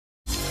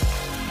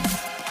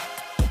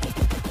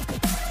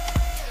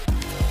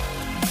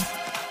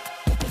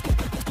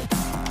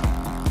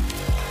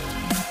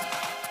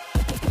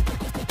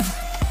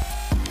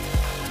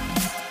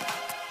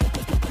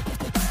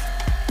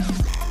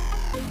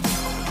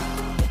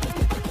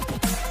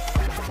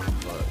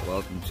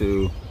Welcome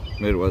to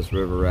Midwest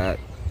RiverRat.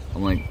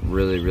 I'm like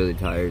really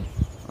tired.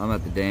 I'm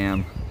at the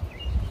dam.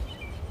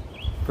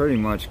 Pretty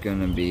much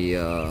gonna be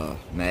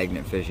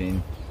magnet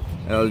fishing.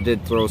 I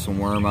did throw some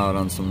worm out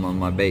on some of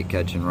my bait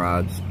catching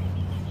rods.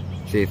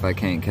 See if I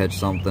can't catch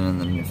something,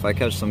 and then if I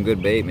catch some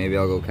good bait, maybe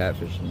I'll go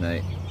catfish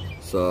tonight.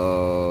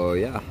 So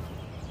yeah,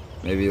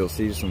 maybe you'll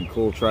see some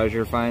cool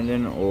treasure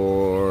finding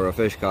or a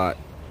fish caught.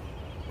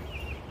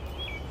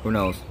 Who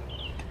knows?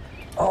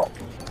 Oh,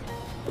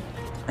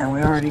 and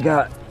we already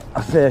got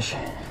a fish.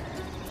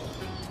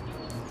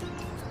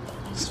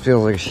 This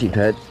feels like a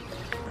sheephead.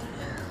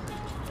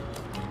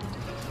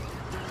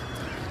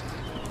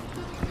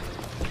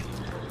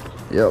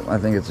 Yep, I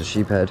think it's a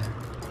sheephead.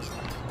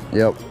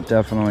 Yep,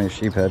 definitely a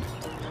sheephead.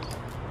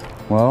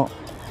 Well,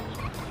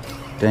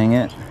 dang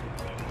it.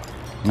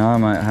 Now I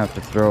might have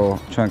to throw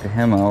a chunk of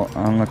him out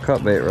on the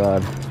cut bait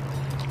rod.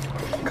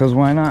 Cause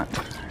why not?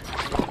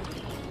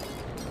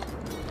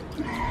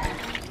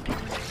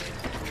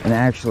 And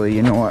actually,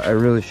 you know what? I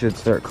really should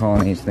start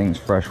calling these things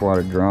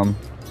freshwater drum,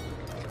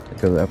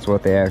 because that's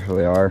what they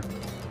actually are.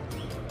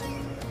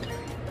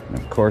 And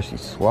of course, he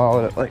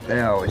swallowed it like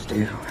they always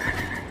do.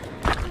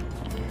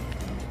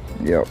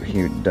 Yep,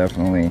 he would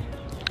definitely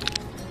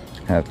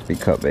have to be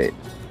cut bait,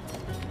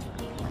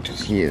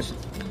 because he is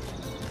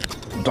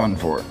done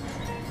for it.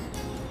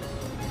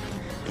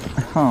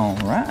 All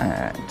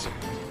right.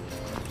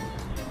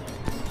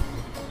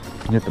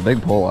 Get the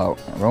big pole out.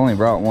 I've only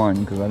brought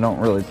one because I don't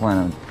really plan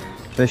on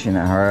fishing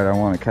that hard. I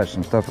want to catch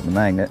some stuff with the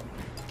magnet.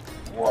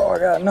 Whoa, I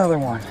got another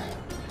one.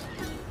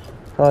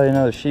 Probably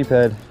another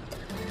sheephead.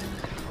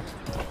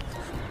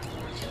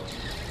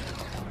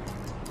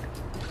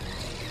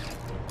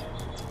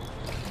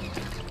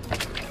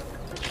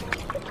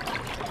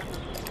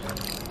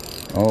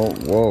 Oh,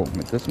 whoa,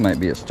 this might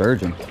be a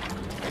sturgeon.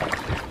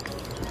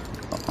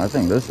 I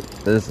think this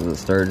is a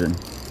sturgeon.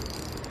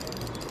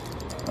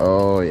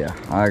 Oh yeah,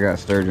 I got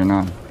sturgeon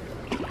on.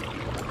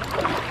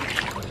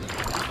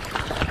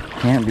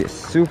 Can't be a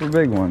super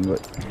big one,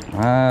 but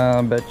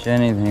I'll bet you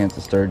anything it's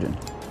a sturgeon.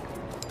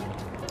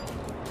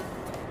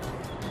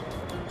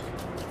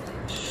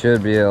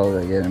 Should be able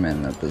to get him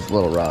in with this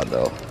little rod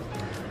though.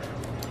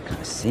 Can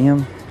I see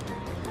him?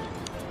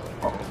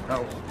 Oh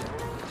no.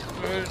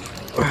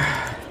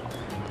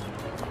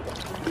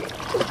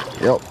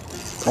 Yep.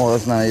 Oh,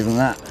 that's not even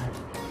that.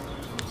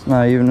 It's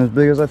not even as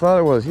big as I thought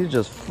it was. He's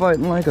just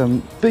fighting like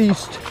a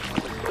beast.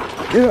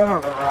 Get out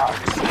of the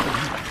rocks.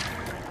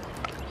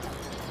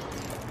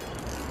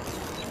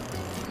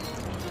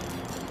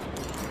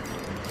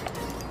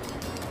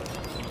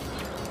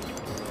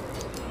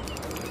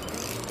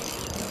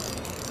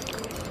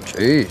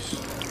 Jeez.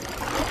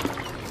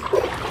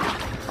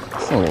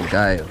 This little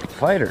guy is a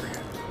fighter.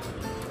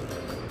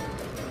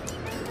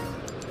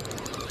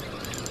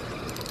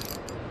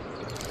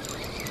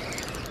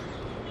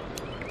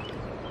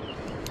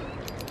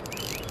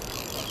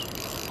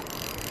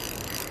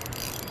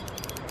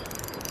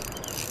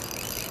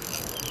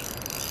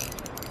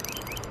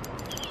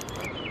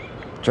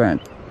 Trying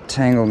to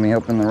tangle me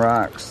up in the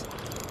rocks.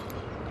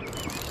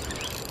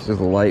 This is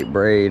a light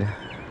braid.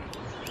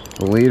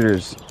 The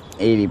leader's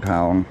 80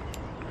 pound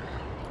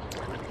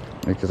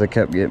because I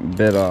kept getting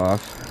bit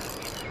off.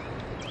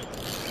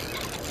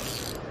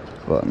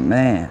 But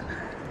man,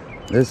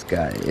 this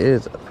guy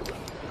is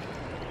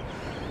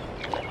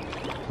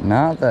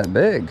not that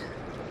big.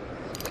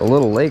 A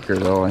little laker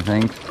though, I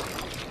think.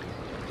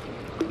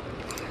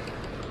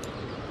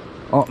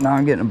 Oh, now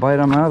I'm getting a bite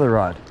on my other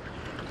rod.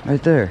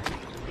 Right there.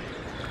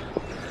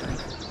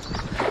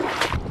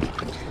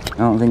 I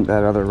don't think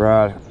that other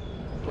rod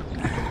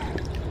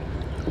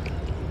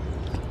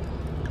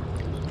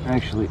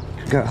actually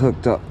got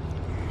hooked up.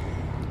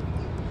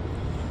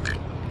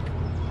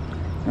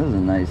 That was a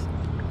nice...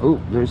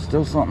 Oh, there's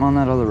still something on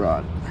that other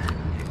rod.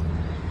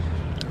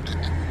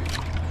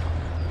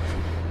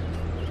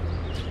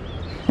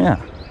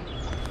 Yeah.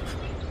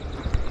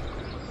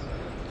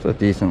 It's a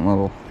decent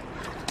little,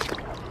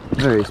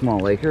 very small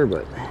laker,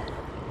 but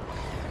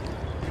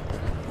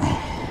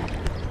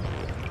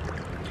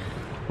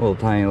little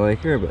tiny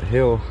laker, but he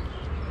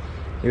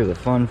was a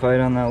fun fight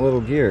on that little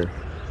gear.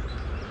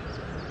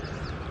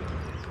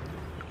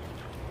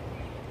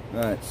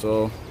 Alright,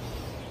 so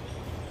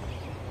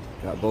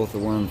got both the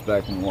worms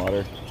back in the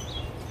water.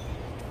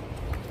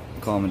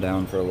 Calm it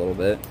down for a little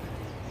bit.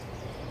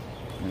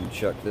 And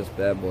chuck this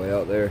bad boy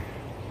out there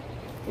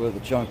with a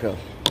chunk of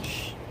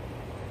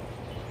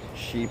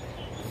sheep.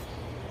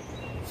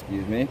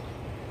 Excuse me.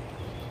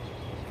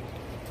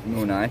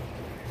 Moon eye.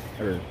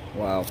 Or,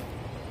 wow.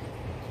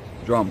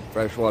 Drum,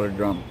 freshwater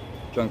drum,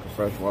 chunk of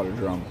freshwater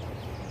drum.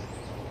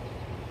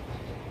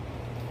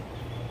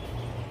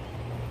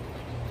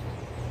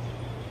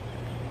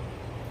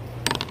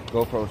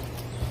 GoPro,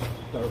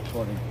 start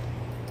recording.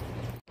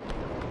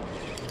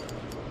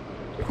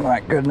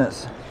 My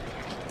goodness.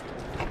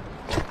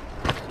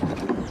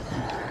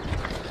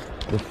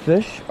 The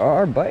fish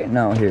are biting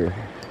out here.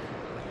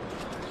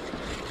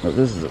 But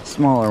this is a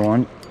smaller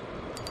one.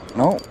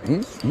 No,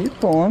 he's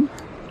pulling.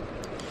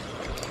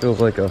 Feels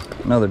like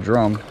another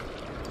drum.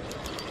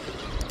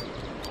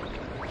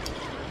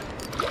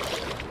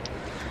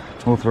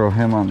 We'll throw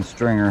him on the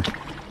stringer.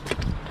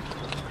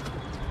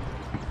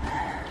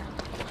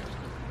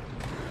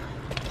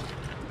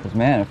 Cause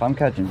man, if I'm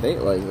catching bait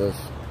like this,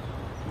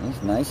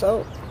 it's nice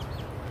out.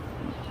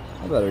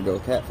 I better go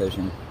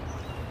catfishing,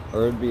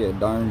 or it'd be a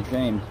darn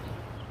shame.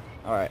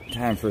 All right,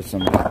 time for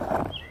some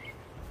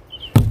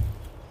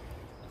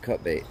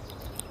cut bait.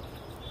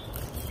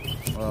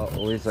 Well, at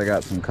least I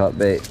got some cut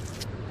bait.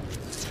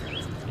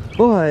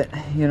 But,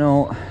 you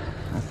know,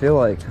 I feel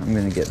like I'm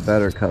gonna get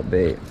better cut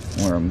bait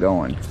where I'm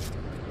going.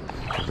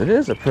 It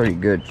is a pretty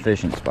good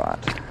fishing spot.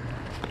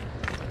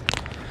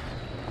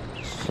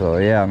 So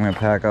yeah, I'm gonna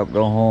pack up,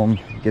 go home,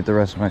 get the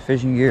rest of my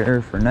fishing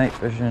gear for night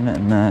fishing,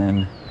 and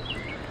then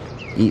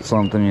eat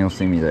something and you'll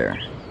see me there.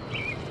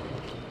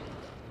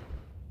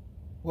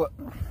 What?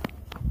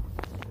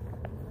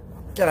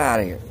 Get out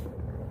of here.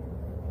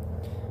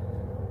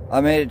 I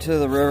made it to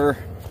the river.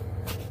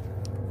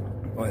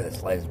 Boy,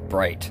 this light is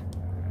bright.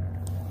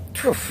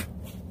 Poof.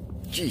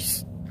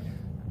 Jeez.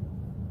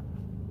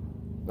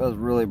 That was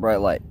really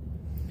bright light.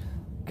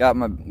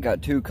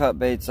 Got 2 cut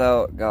baits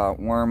out, got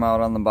worm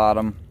out on the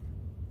bottom.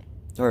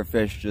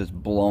 Swordfish just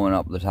blowing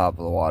up the top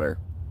of the water.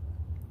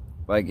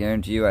 But I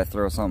guarantee you I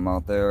throw something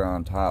out there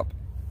on top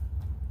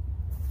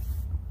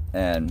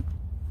and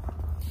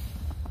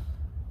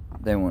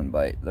they wouldn't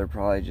bite. They're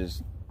probably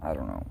just, I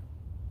don't know.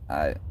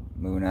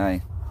 Moon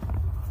eye.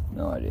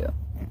 No idea.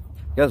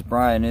 I guess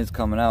Brian is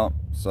coming out,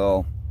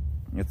 so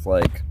it's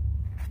like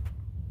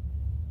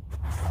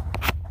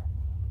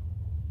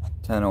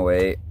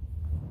 10:08.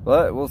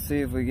 But we'll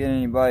see if we get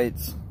any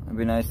bites. It'd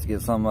be nice to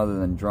get something other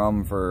than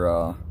drum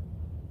for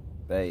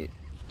bait.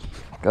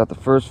 Got the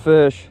first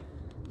fish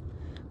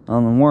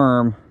on the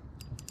worm.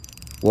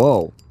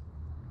 Whoa.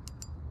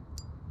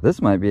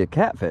 This might be a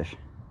catfish.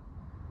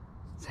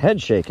 It's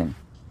head shaking.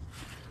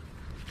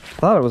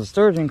 Thought it was a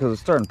sturgeon because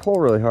it's starting to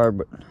pull really hard,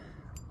 but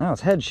now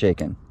it's head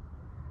shaking.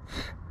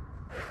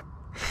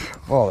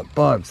 Whoa, it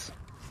bugs.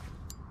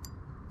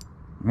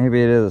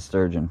 Maybe it is a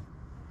sturgeon.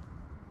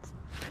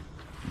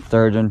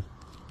 Sturgeon.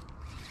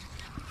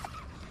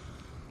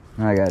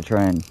 I gotta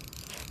try and,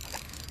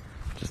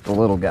 just a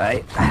little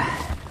guy.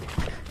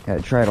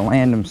 Gotta try to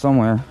land him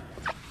somewhere.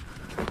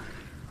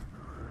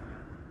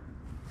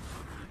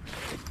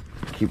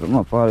 Keep him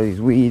up out of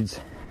these weeds.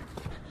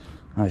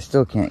 I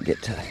still can't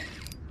get to.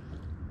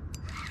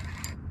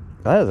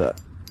 That is a.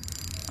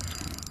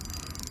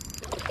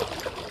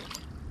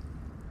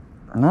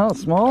 Not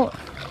small.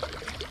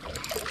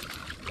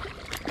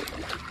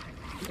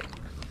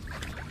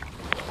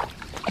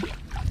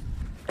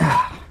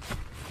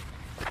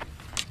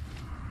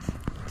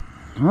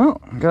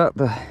 Well, got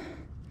the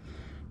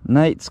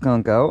night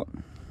skunk out.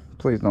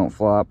 Please don't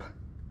flop.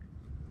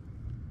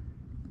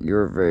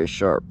 You're very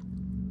sharp.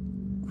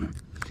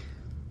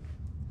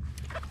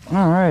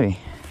 Alrighty.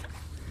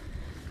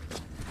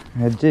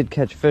 I did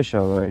catch fish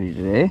already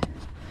today,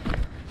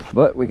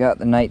 but we got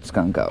the night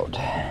skunk out.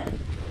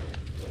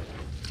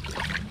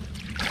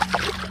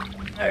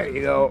 There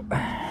you go.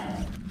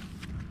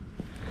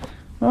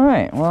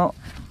 Alright, well,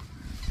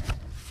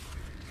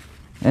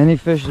 any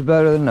fish is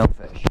better than no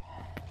fish.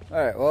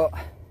 Alright, well,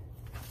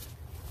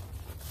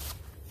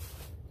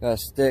 got a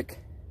stick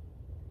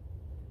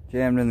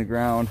jammed in the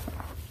ground.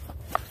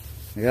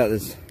 I got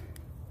this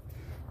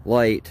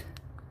light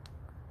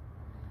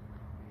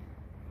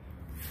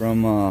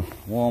from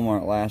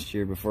Walmart last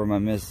year before my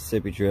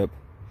Mississippi trip.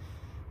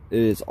 It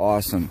is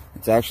awesome.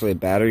 It's actually a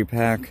battery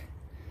pack,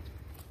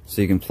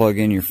 so you can plug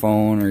in your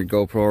phone or your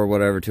GoPro or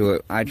whatever to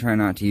it. I try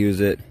not to use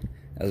it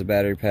as a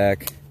battery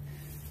pack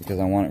because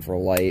I want it for a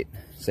light,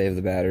 save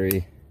the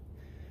battery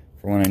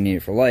for when I need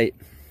it for light,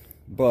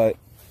 but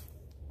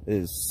it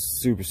is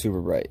super,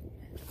 super bright.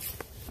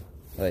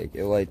 Like,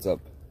 it lights up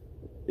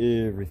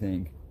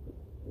everything.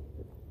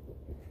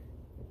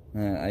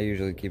 I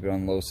usually keep it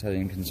on low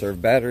setting,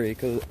 conserve battery,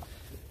 because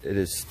it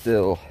is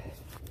still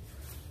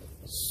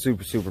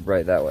super, super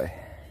bright that way.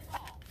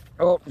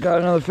 Oh,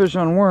 got another fish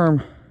on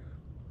worm.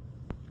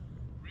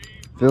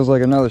 Feels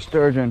like another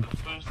sturgeon.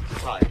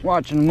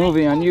 Watching a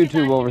movie on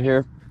YouTube over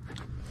here.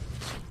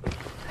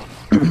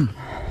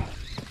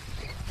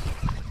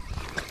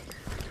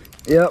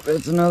 Yep,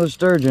 it's another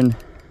sturgeon.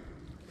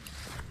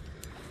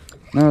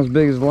 Not as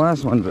big as the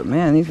last one, but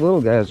man, these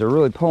little guys are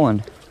really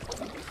pulling.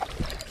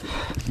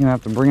 Gonna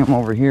have to bring them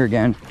over here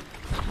again.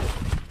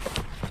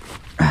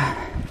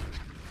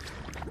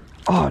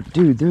 Oh,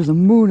 dude, there's a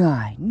moon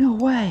eye. No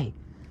way.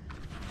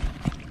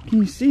 Can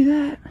you see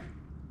that?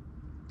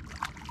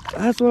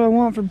 That's what I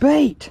want for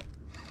bait.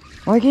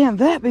 Why can't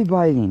that be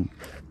biting?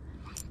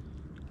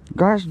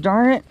 Gosh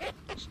darn it,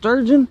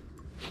 sturgeon.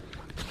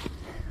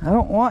 I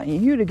don't want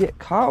you to get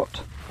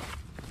caught.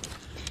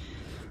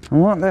 I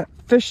want that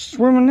fish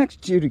swimming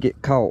next to you to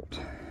get caught.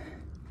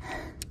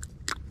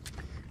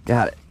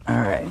 Got it. All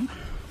right.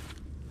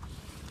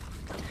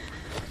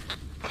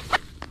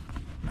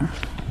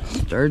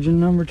 Sturgeon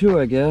number 2,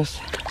 I guess.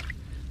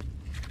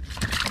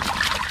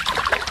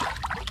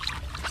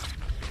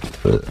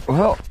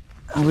 Well,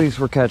 at least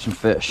we're catching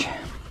fish.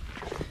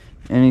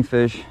 Any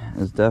fish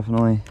is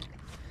definitely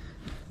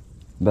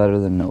better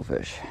than no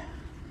fish.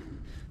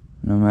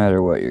 No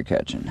matter what you're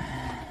catching.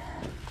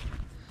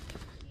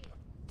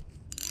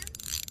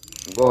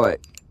 Boy.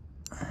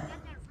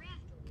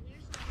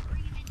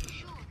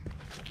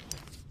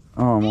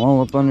 Oh, I'm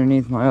all up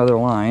underneath my other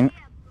line.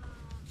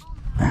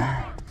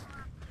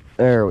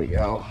 There we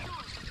go.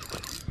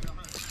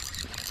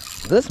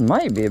 This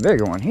might be a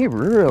bigger one. He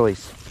really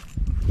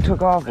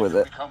took off with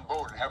it.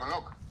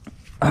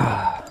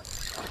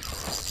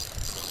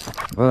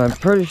 But I'm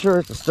pretty sure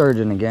it's a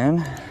sturgeon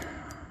again.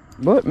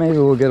 But maybe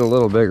we'll get a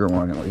little bigger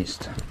one at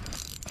least.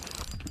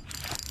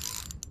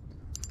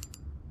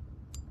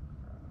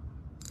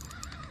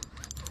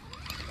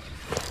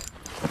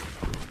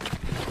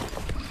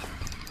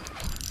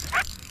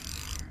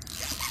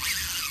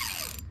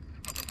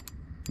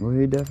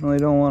 We definitely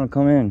don't want to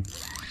come in.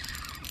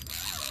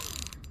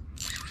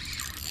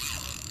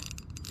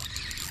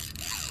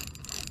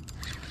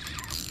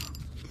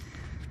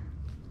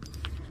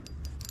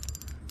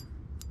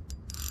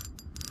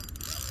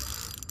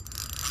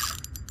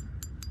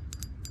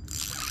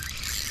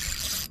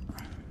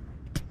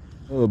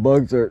 Oh, the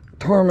bugs are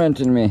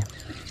tormenting me.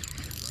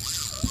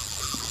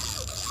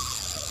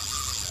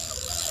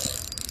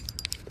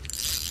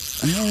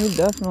 He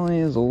definitely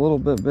is a little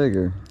bit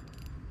bigger.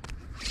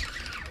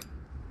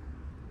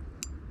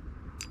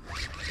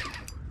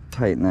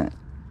 Tighten that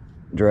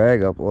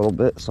drag up a little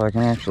bit so I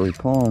can actually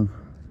pull him.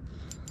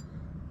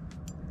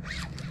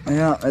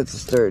 Yeah, it's a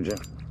sturgeon.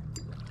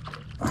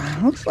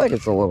 Looks like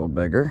it's a little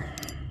bigger.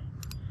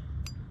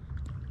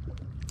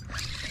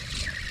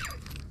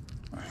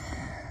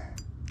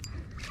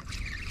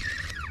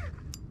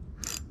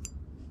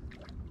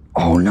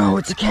 Oh no,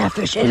 it's a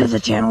catfish. It is a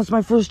channel. It's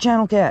my first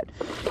channel cat.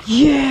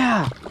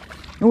 Yeah!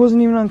 It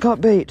wasn't even on cut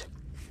bait.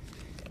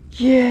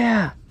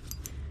 Yeah!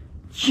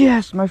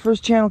 Yes, my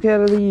first channel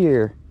cat of the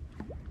year.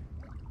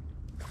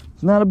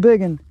 It's not a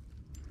big one.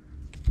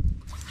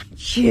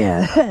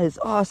 Yeah, that is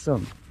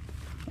awesome.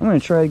 I'm gonna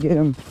try to get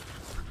him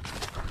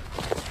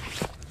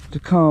to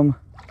come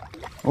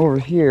over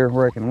here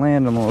where I can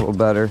land him a little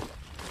better,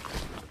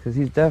 because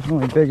he's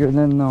definitely bigger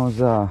than those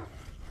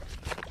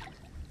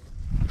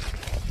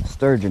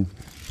sturgeon.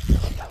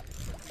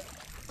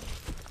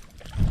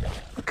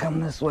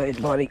 Come this way,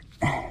 buddy.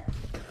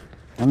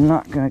 I'm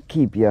not gonna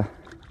keep you.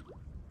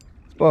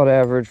 It's about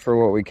average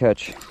for what we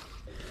catch.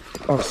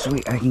 Oh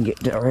sweet, I can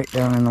get right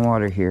down in the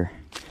water here.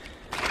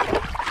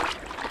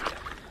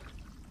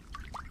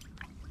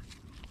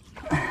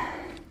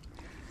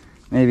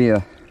 Maybe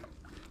a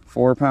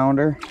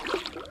 4-pounder.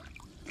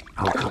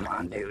 Oh, come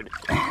on, dude.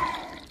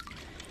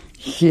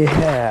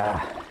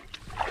 Yeah.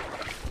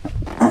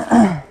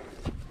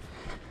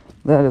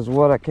 That is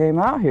what I came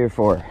out here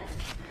for.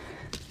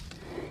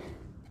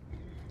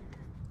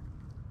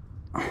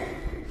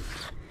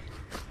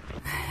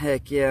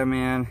 Heck yeah,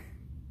 man.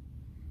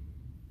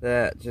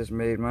 That just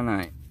made my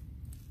night.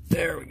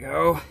 There we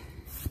go.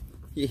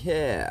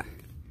 Yeah.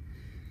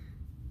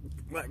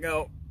 Let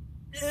go.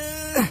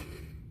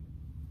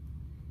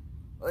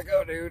 Let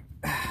go, dude.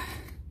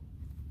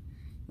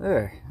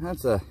 There.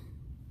 That's a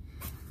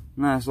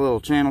nice little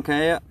channel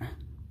cat.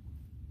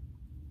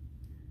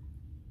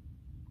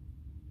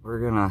 We're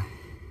gonna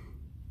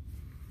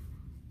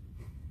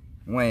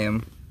weigh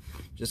him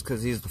just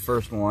because he's the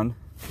first one.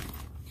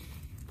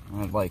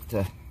 I'd like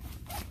to,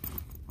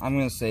 I'm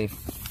gonna say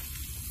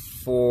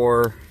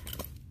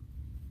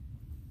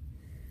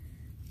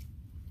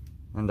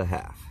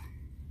 4.5,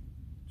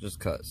 just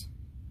cause.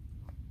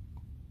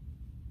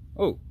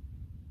 Oh,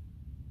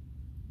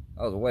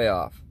 that was way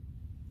off.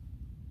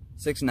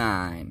 6'9",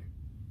 a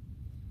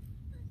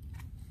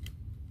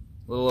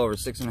little over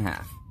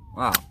 6.5.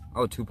 Wow,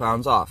 oh, 2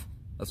 pounds off.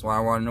 That's why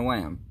I wanted to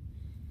weigh him,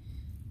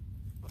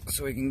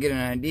 so we can get an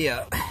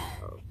idea.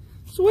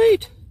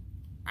 Sweet.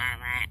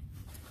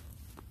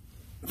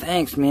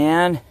 Thanks,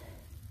 man.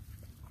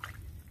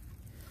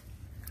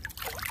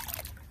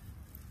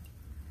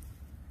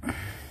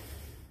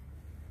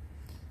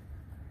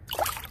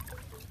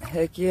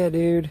 Heck yeah,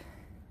 dude.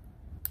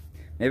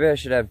 Maybe I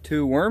should have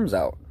 2 worms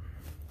out.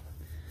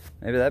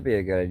 Maybe that'd be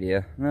a good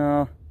idea.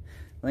 No, I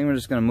think we're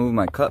just gonna move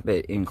my cut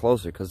bait in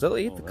closer because they'll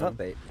eat the cut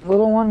bait.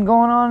 Little one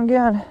going on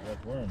again.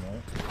 That's worm,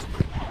 right?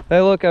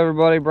 Hey, look,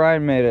 everybody,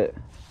 Brian made it.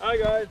 Hi,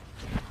 guys.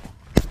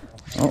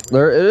 Oh,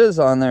 there it is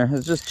on there.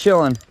 It's just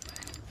chilling.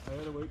 I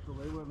had to wait till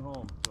they went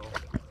home. So.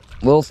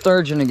 Little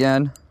sturgeon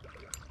again.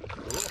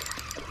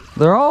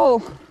 They're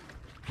all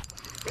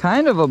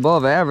kind of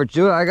above average.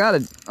 Dude, I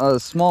got a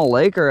small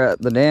laker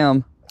at the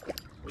dam.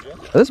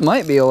 This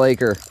might be a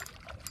laker.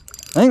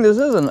 I think this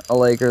isn't a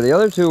laker. The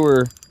other two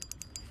were...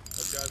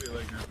 That's gotta be a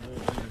laker.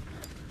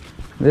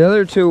 The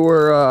other two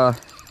were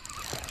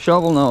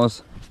shovel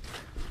nose.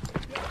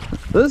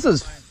 This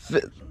is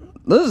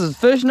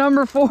fish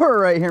number 4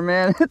 right here,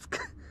 man. It's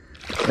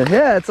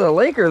yeah, it's a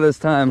laker this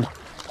time.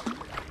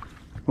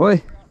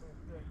 Boy,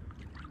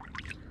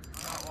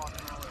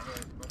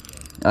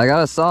 I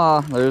got a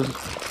saw. There's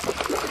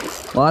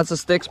lots of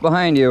sticks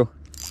behind you.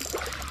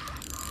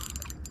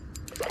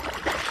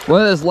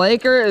 Well, this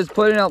laker is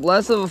putting up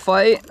less of a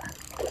fight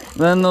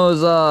than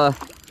those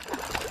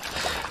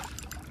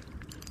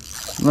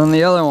Then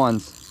the other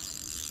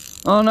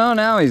ones. Oh no,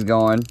 now he's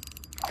going.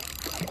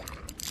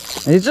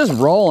 He's just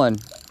rolling.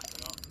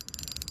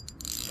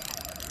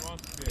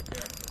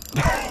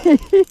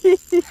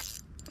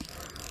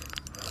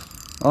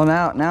 Oh,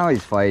 now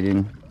he's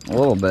fighting a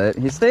little bit.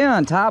 He's staying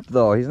on top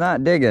though. He's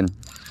not digging.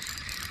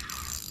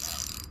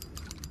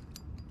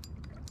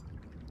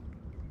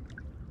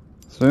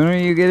 Sooner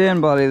you get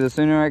in, buddy, the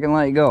sooner I can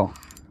let you go.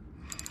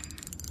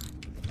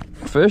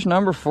 Fish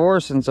number 4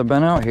 since I've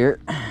been out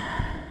here.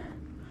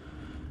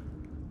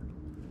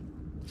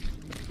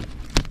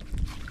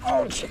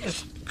 Oh,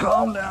 jeez.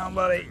 Calm down,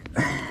 buddy.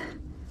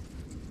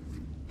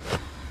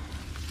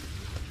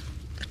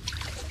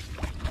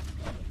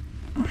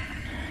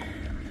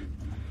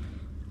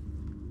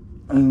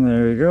 And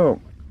there you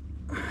go.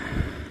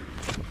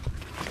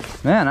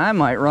 Man, I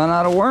might run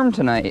out of worm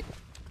tonight.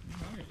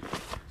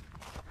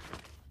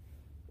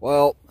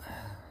 Well,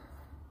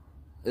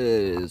 it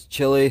is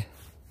chilly.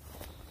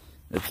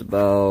 It's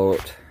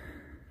about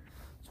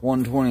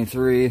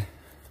 1:23.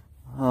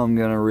 I'm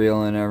gonna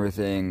reel in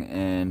everything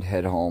and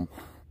head home.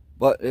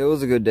 But it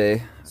was a good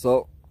day.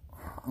 So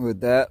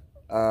with that,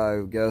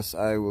 I guess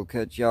I will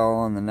catch y'all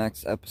on the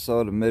next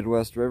episode of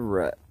Midwest River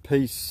Rat.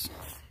 Peace.